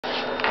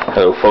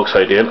Hello folks, how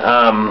you doing?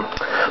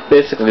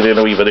 Basically doing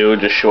a wee video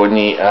just showing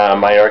you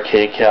my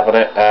arcade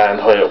cabinet and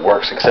how it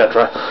works,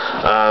 etc.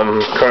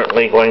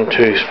 Currently going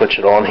to switch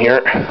it on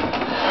here.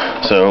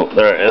 So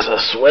there is a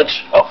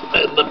switch up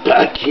in the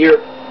back here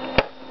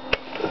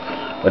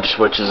which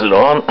switches it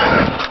on.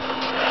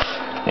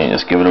 And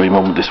just give it a wee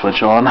moment to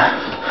switch on.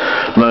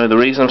 Now the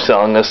reason I'm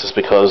selling this is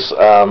because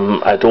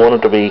I don't want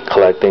it to be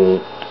collecting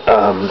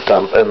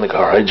damp in the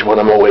garage when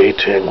I'm away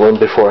to England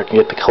before I can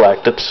get to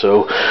collect it,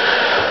 so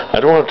I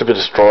don't want it to be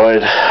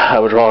destroyed. I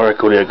would rather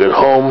go to a good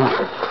home.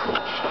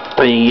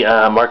 The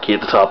marquee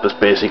at the top is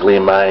basically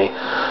my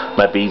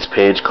beads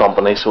page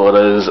company, so it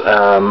is,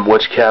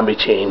 which can be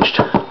changed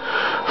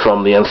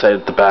from the inside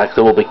at the back.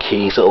 There will be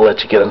keys that will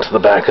let you get into the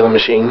back of the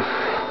machine,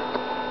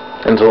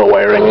 into the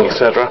wiring,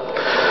 etc.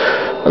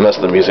 And that's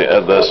the music,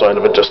 the sound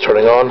of it just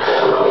turning on.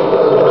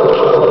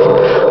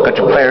 Got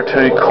your player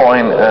 2,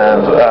 coin,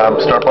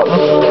 and start button.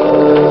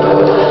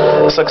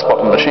 A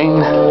 6-button machine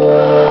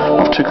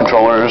with 2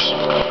 controllers,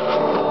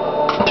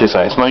 2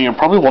 sides. Now you're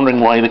probably wondering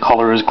why the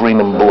colour is green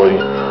and blue.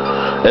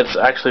 It's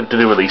actually to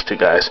do with these two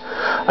guys.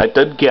 I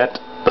did get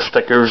the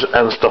stickers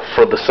and stuff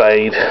for the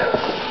side,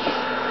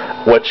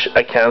 which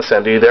I can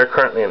send you. They're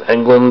currently in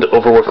England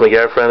over with my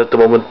girlfriend at the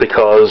moment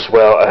because,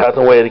 well, I had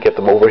no way to get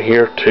them over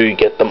here to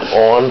get them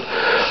on.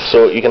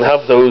 So you can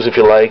have those if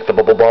you like, the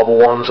Bubble Bobble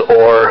ones,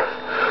 or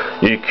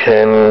you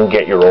can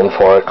get your own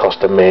for it,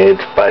 custom made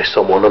by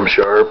someone, I'm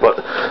sure,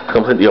 but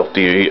completely up to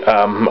you.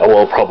 I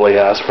will probably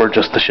ask for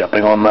just the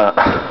shipping on that.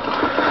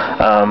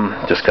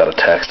 Just got a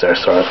text there,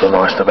 sorry for the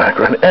noise in the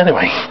background.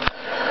 Anyway,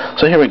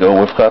 so here we go,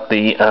 we've got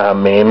the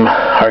MAME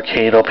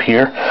arcade up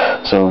here,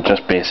 so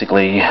just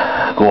basically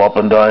go up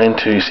and down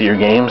to see your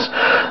games.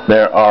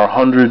 There are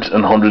hundreds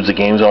and hundreds of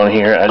games on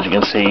here, as you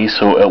can see,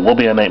 so it will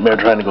be a nightmare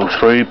trying to go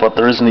through, but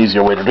there is an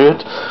easier way to do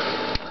it.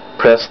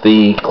 Press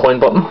the coin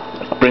button,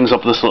 it brings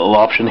up this little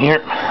option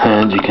here,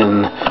 and you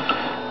can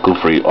go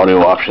for your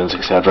audio options,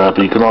 etc.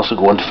 But you can also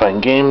go into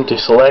Find Game to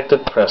select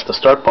it, press the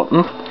start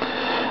button,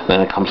 then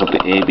it comes up to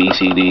A, B,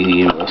 C,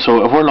 D, E.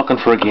 So if we're looking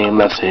for a game,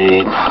 let's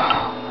say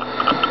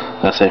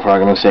for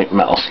argument's sake,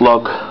 Metal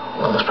Slug,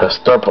 let's press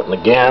the start button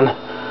again,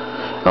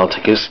 and it'll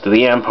take us to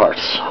the end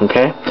parts,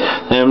 okay?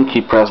 Then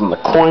keep pressing the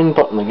coin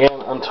button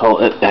again until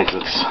it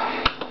exits.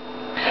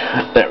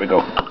 There we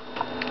go.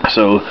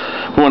 So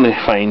we want to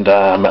find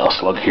Metal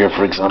Slug here,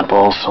 for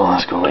example, so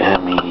let's go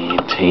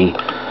M-E-T,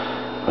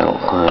 Metal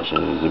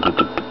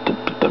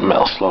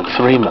Slug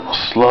 3, Metal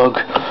Slug.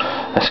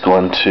 Let's go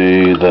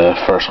into the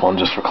first one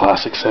just for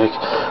classic's sake.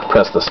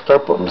 Press the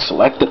start button to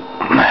select it.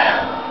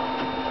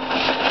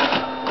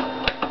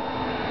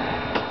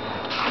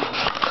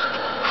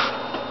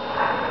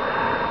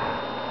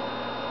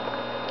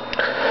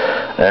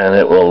 And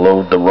it will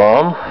load the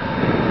ROM.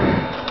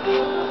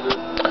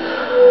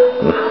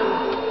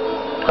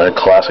 A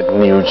classic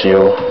Neo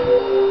Geo.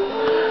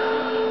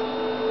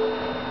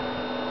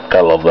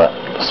 I love that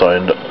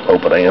sound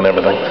opening and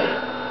everything.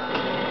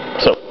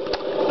 So,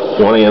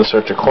 you want to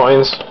insert your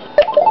coins.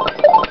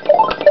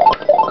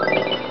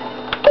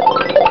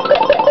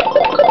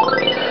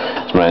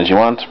 As many as you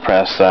want.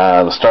 Press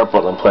the start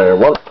button on player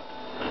 1.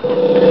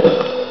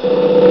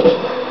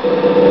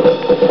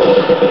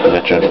 You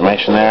get your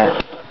information there.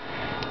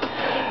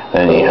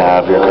 Then you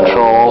have your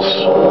controls.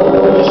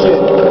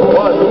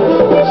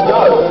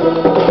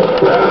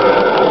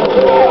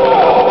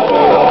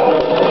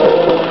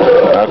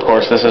 Now, of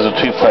course, this is a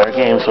 2-player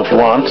game, so if you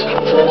want,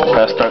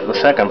 press start in the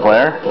second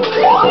player.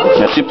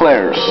 You have 2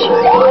 players. If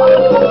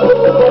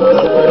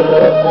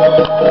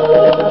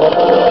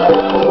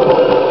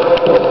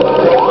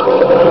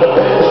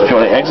you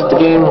want to exit the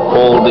game,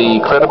 hold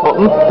the credit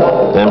button,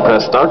 then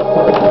press start.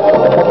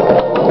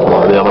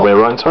 Or the other way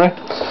around, sorry.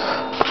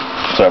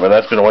 Sorry about that,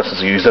 it's been a while since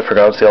I used it,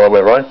 forgot it's the other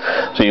way around.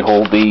 So you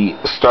hold the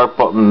start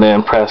button,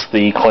 then press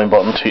the coin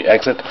button to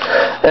exit,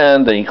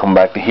 and then you come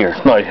back to here.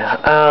 Now,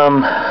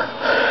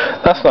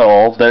 that's not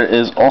all. There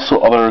is also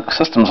other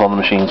systems on the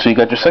machine. So you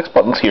got your 6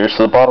 buttons here,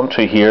 so the bottom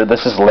 2 here,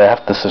 this is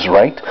left, this is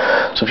right.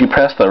 So if you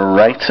press the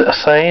right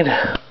side,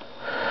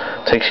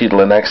 it takes you to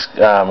the next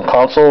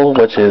console,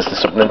 which is the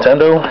Super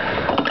Nintendo.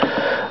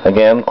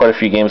 Again, quite a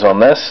few games on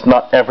this.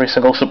 Not every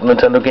single Super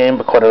Nintendo game,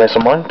 but quite a nice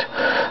amount.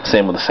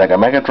 Same with the Sega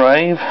Mega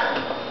Drive.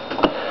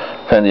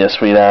 Plenty of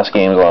sweet-ass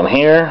games on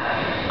here.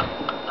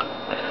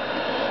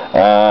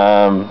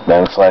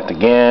 Then select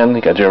again.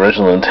 You got your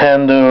original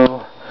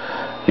Nintendo,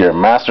 your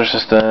Master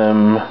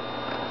System,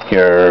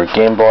 your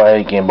Game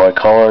Boy, Game Boy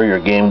Color, your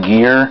Game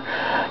Gear.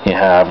 You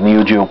have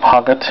Neo Geo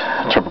Pocket,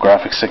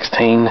 TurboGrafx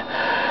 16,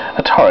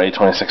 Atari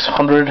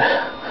 2600,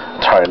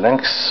 Atari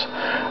Lynx,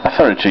 a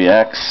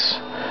 32X,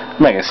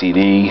 Mega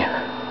CD,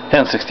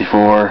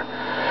 N64.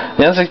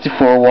 The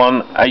N64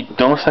 one, I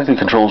don't think the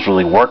controls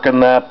really work in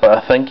that, but I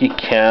think you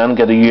can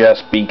get a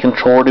USB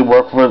controller to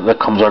work with it that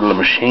comes out of the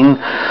machine.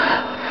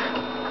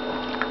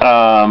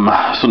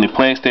 Sony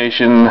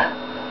PlayStation,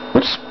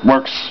 which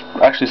works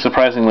actually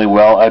surprisingly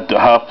well. I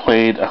have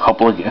played a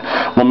couple of,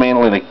 well,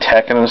 mainly like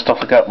Tekken and stuff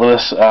like that with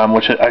this,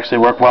 which actually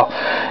work well.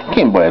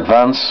 Game Boy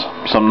Advance,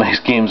 some nice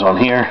games on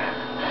here.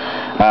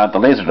 the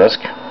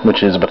Laserdisc,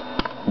 which is a bit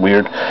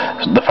weird,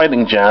 the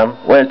Fighting Jam,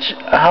 which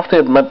I have to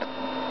admit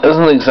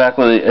isn't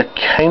exactly, it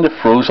kind of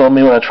froze on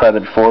me when I tried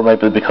it before. It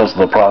might be because of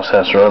the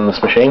processor on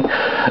this machine.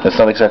 It's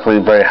not exactly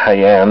very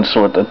high end,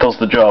 so it does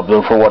the job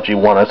though for what you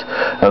want it.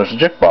 And there's a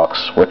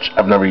jukebox, which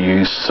I've never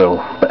used, so,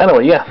 but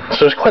anyway, yeah,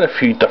 so there's quite a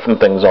few different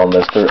things on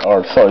this. There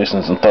are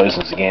thousands and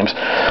thousands of games.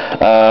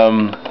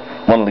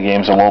 One of the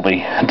games I will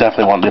be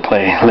definitely wanting to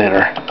play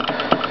later,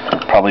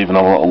 probably even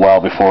a little while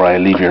before I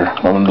leave here,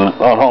 on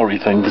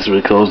everything. This is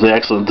really cool. The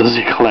excellent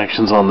Disney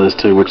collections on this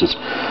too, which is,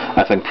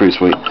 I think, pretty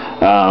sweet.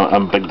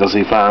 I'm a big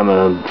Disney fan,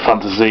 and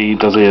Fantasy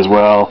Disney as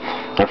well.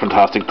 They're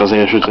fantastic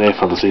Disney, I should say.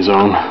 Fantasy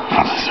Zone,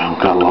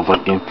 gotta love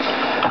that game.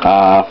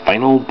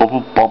 Final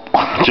Bubble Bop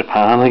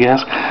Japan, I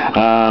guess.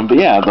 But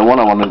yeah, the one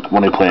I want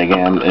to play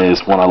again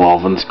is one I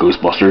love, and it's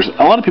Ghostbusters.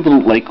 A lot of people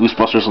like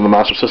Ghostbusters on the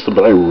Master System,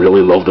 but I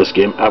really love this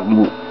game.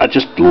 I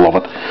just love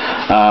it.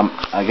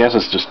 I guess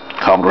it's just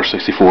Commodore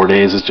 64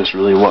 days is just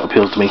really what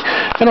appeals to me.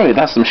 Anyway,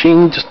 that's the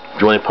machine. Just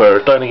do you want to power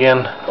it down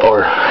again,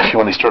 or if you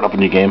want to start up a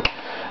new game,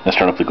 let's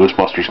start up the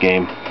Ghostbusters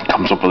game. It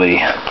comes up with the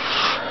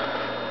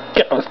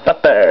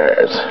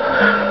Ghostbusters.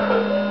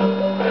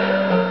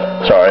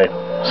 Sorry,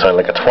 sound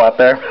like a twat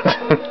there.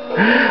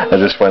 I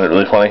just find it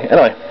really funny.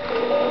 Anyway,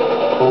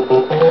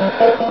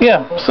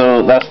 yeah,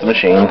 so that's the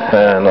machine,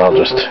 and I'll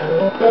just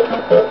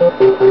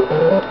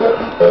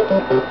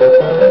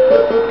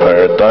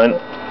power it down.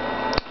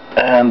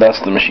 And that's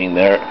the machine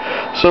there.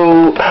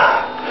 So,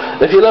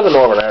 if you live in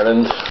Northern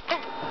Ireland,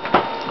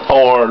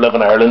 or live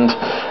in Ireland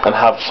and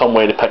have some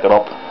way to pick it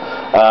up,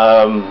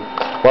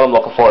 what I'm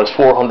looking for is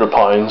 £400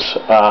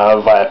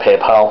 via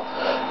PayPal.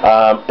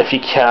 If you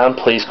can,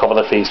 please cover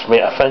the fees for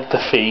me. I think the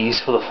fees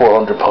for the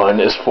 £400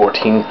 is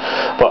 14.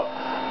 But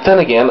then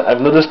again, I've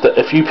noticed that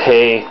if you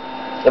pay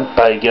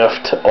by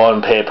gift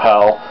on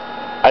PayPal,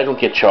 I don't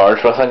get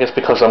charged, but I think it's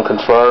because I'm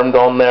confirmed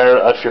on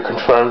there. If you're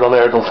confirmed on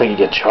there, I don't think you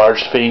get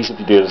charged fees if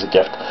you do it as a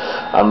gift.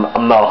 I'm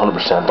not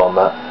 100% on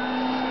that.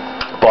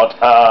 But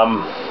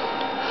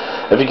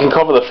if you can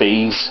cover the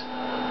fees,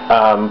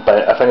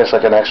 but I think it's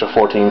like an extra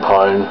 £14.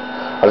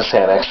 I'll just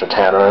say an extra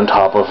tenner on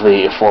top of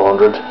the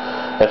 400.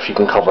 If you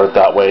can cover it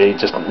that way,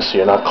 just so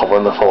you're not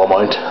covering the full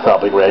amount, that'll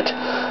be great.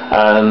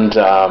 And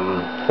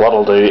what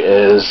I'll do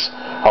is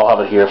I'll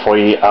have it here for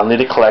you. I'll need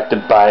it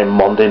collected by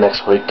Monday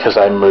next week because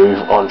I move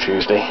on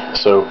Tuesday.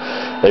 So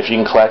if you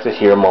can collect it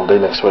here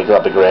Monday next week,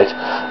 that'd be great.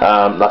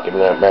 Not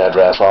giving out my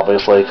address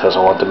obviously because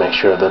I want to make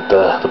sure that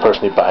the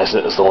person who buys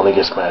it is the one who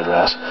gets my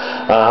address.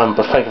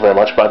 But thank you very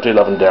much. But I do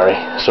live in Derry,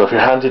 so if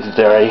you're handy to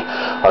Derry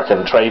or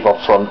can drive up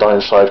from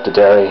down south to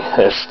Derry,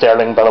 it's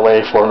sterling by the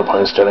way, £400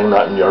 sterling,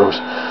 not in euros.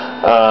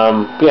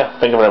 Yeah,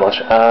 thank you very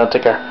much.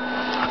 Take care.